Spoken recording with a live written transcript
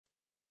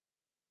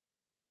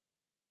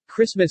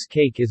Christmas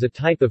cake is a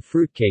type of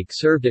fruitcake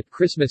served at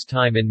Christmas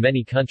time in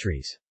many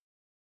countries.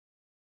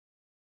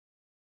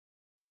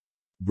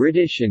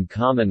 British and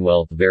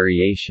Commonwealth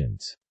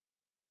variations.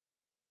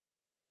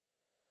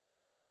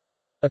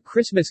 A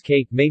Christmas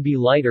cake may be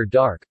light or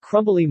dark,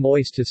 crumbly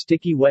moist to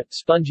sticky wet,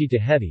 spongy to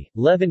heavy,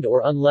 leavened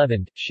or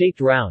unleavened,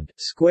 shaped round,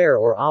 square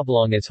or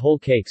oblong as whole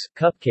cakes,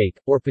 cupcake,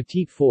 or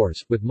petite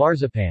fours, with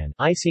marzipan,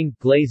 icing,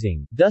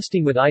 glazing,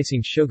 dusting with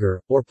icing sugar,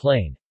 or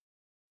plain.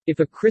 If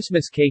a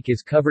Christmas cake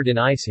is covered in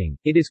icing,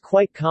 it is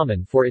quite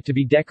common for it to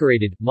be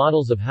decorated.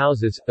 Models of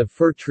houses, of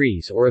fir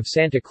trees or of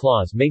Santa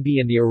Claus may be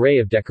in the array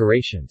of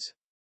decorations.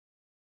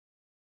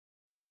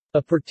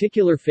 A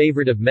particular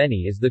favorite of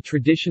many is the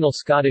traditional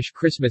Scottish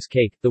Christmas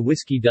cake, the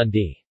Whiskey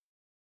Dundee.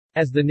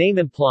 As the name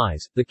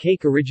implies, the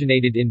cake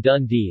originated in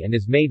Dundee and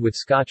is made with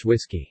Scotch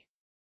whiskey.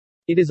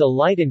 It is a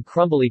light and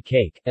crumbly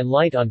cake, and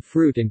light on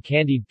fruit and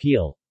candied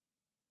peel.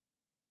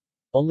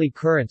 Only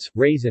currants,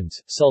 raisins,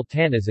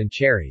 sultanas and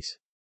cherries.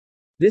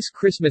 This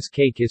Christmas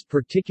cake is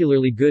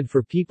particularly good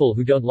for people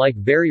who don't like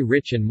very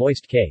rich and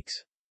moist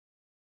cakes.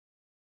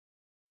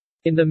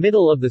 In the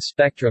middle of the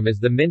spectrum is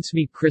the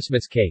mincemeat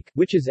Christmas cake,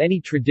 which is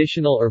any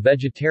traditional or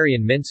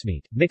vegetarian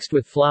mincemeat, mixed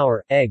with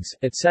flour, eggs,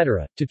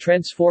 etc., to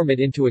transform it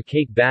into a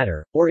cake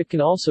batter, or it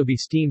can also be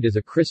steamed as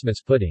a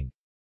Christmas pudding.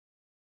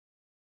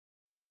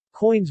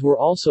 Coins were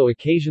also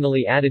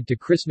occasionally added to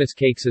Christmas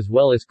cakes as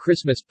well as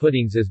Christmas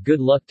puddings as good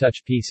luck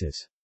touch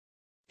pieces.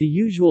 The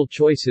usual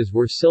choices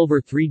were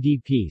silver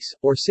 3D piece,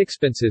 or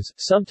sixpences,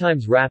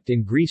 sometimes wrapped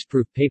in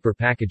greaseproof paper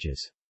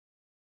packages.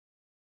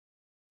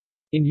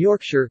 In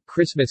Yorkshire,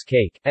 Christmas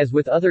cake, as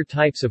with other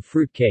types of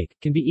fruit cake,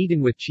 can be eaten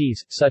with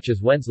cheese, such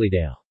as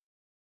Wensleydale.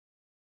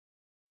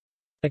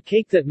 A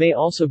cake that may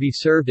also be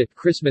served at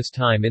Christmas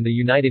time in the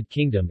United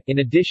Kingdom, in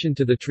addition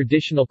to the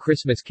traditional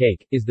Christmas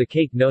cake, is the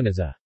cake known as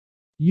a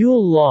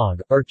Yule log,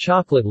 or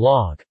chocolate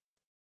log.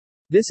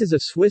 This is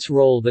a Swiss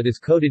roll that is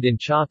coated in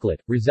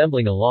chocolate,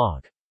 resembling a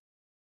log.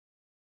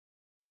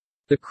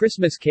 The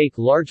Christmas cake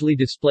largely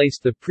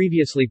displaced the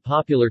previously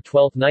popular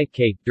Twelfth Night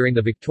cake during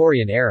the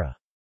Victorian era.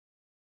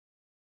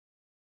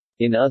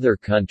 In other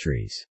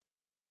countries.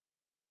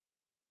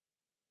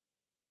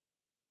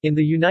 In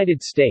the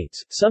United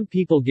States, some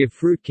people give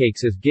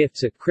fruitcakes as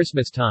gifts at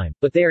Christmas time,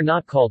 but they are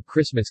not called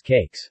Christmas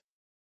cakes.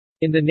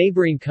 In the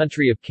neighboring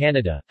country of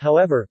Canada,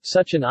 however,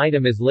 such an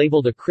item is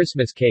labeled a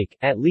Christmas cake,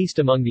 at least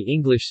among the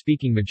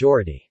English-speaking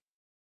majority.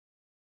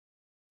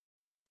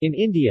 In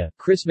India,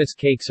 Christmas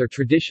cakes are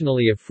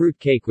traditionally a fruit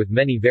cake with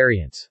many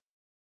variants.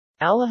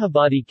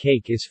 Allahabadi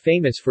cake is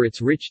famous for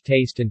its rich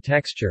taste and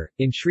texture.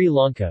 In Sri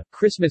Lanka,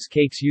 Christmas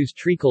cakes use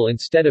treacle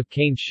instead of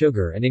cane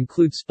sugar and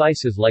include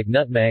spices like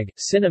nutmeg,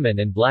 cinnamon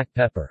and black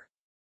pepper.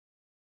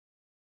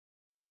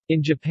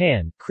 In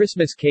Japan,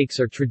 Christmas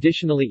cakes are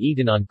traditionally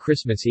eaten on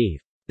Christmas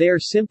Eve. They are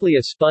simply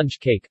a sponge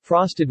cake,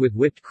 frosted with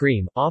whipped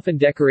cream, often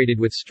decorated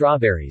with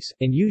strawberries,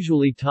 and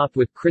usually topped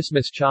with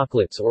Christmas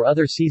chocolates or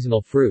other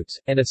seasonal fruits,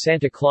 and a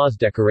Santa Claus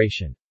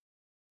decoration.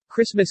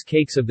 Christmas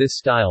cakes of this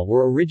style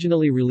were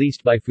originally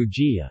released by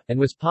Fujiya, and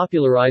was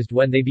popularized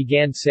when they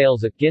began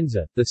sales at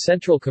Ginza, the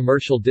central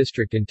commercial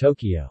district in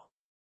Tokyo.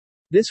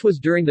 This was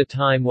during the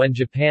time when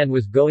Japan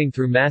was going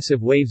through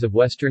massive waves of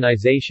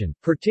westernization,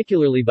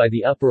 particularly by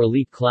the upper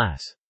elite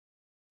class.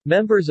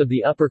 Members of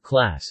the upper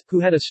class, who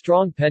had a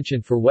strong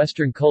penchant for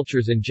Western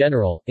cultures in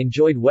general,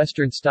 enjoyed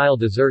Western-style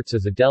desserts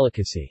as a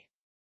delicacy.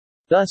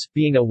 Thus,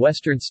 being a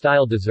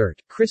Western-style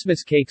dessert,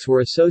 Christmas cakes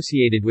were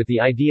associated with the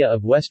idea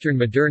of Western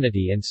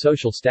modernity and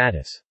social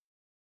status.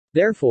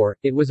 Therefore,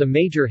 it was a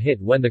major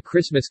hit when the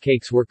Christmas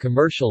cakes were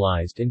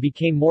commercialized and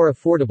became more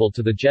affordable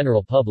to the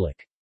general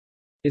public.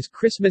 As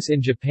Christmas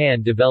in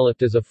Japan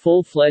developed as a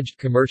full-fledged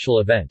commercial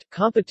event,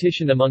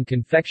 competition among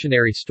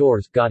confectionery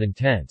stores got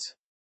intense.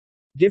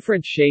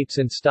 Different shapes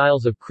and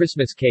styles of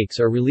Christmas cakes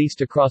are released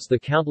across the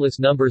countless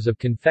numbers of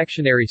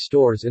confectionery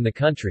stores in the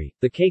country.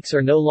 The cakes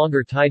are no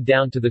longer tied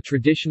down to the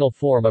traditional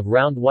form of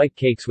round white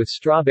cakes with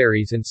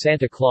strawberries and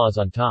Santa Claus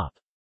on top.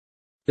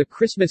 The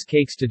Christmas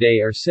cakes today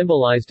are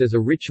symbolized as a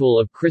ritual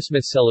of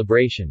Christmas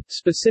celebration,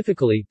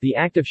 specifically, the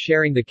act of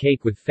sharing the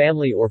cake with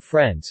family or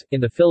friends. In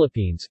the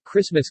Philippines,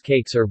 Christmas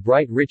cakes are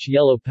bright rich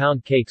yellow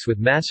pound cakes with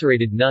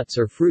macerated nuts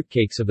or fruit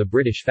cakes of the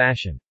British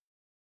fashion.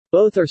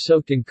 Both are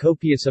soaked in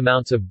copious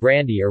amounts of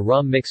brandy or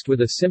rum mixed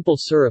with a simple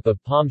syrup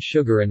of palm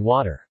sugar and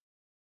water.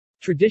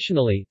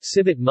 Traditionally,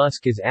 civet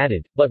musk is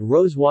added, but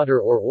rose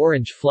water or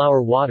orange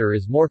flower water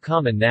is more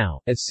common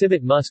now, as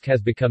civet musk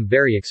has become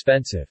very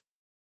expensive.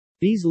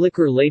 These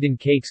liquor-laden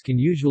cakes can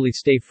usually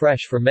stay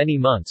fresh for many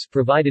months,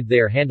 provided they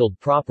are handled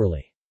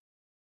properly.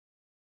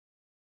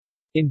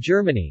 In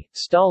Germany,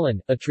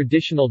 Stollen, a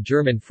traditional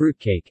German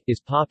fruitcake,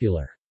 is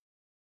popular.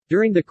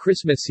 During the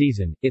Christmas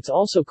season, it's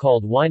also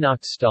called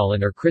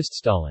Weihnachtsstollen or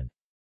Christstollen.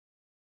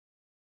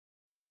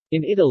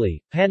 In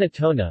Italy,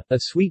 panettone, a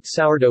sweet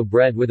sourdough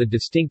bread with a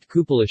distinct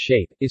cupola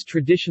shape, is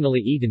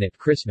traditionally eaten at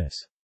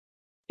Christmas.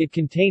 It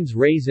contains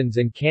raisins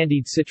and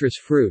candied citrus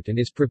fruit and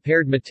is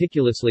prepared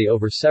meticulously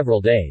over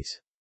several days.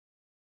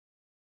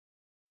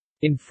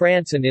 In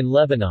France and in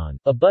Lebanon,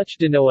 a bûche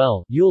de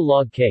Noël Yule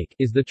log cake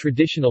is the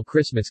traditional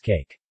Christmas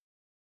cake.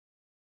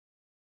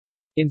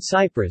 In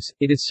Cyprus,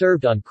 it is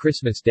served on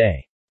Christmas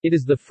Day. It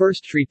is the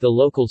first treat the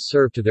locals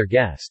serve to their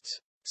guests.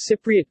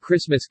 Cypriot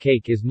Christmas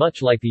cake is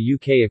much like the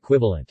UK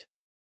equivalent.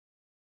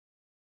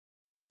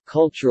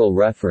 Cultural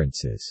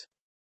references.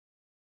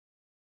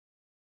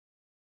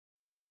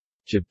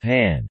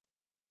 Japan.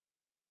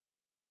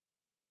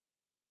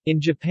 In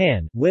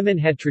Japan, women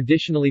had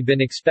traditionally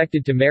been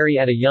expected to marry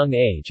at a young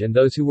age, and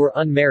those who were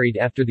unmarried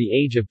after the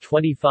age of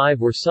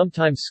 25 were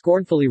sometimes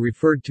scornfully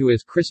referred to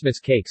as Christmas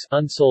cakes,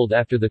 unsold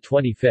after the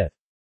 25th.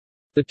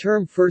 The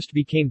term first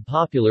became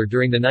popular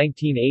during the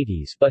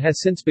 1980s but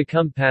has since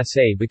become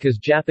passé because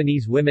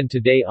Japanese women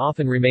today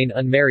often remain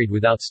unmarried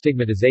without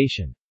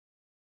stigmatization.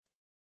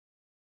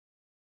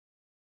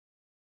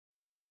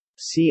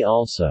 See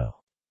also: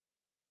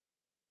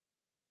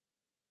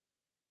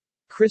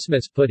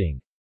 Christmas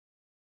pudding.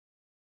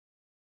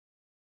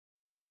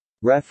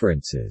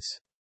 References.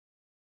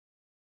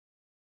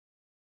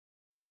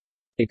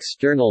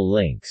 External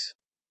links.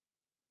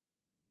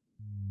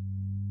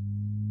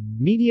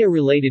 Media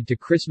related to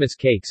Christmas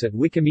cakes at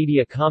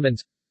Wikimedia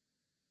Commons.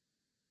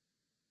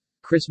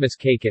 Christmas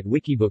cake at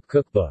Wikibook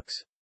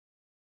Cookbooks.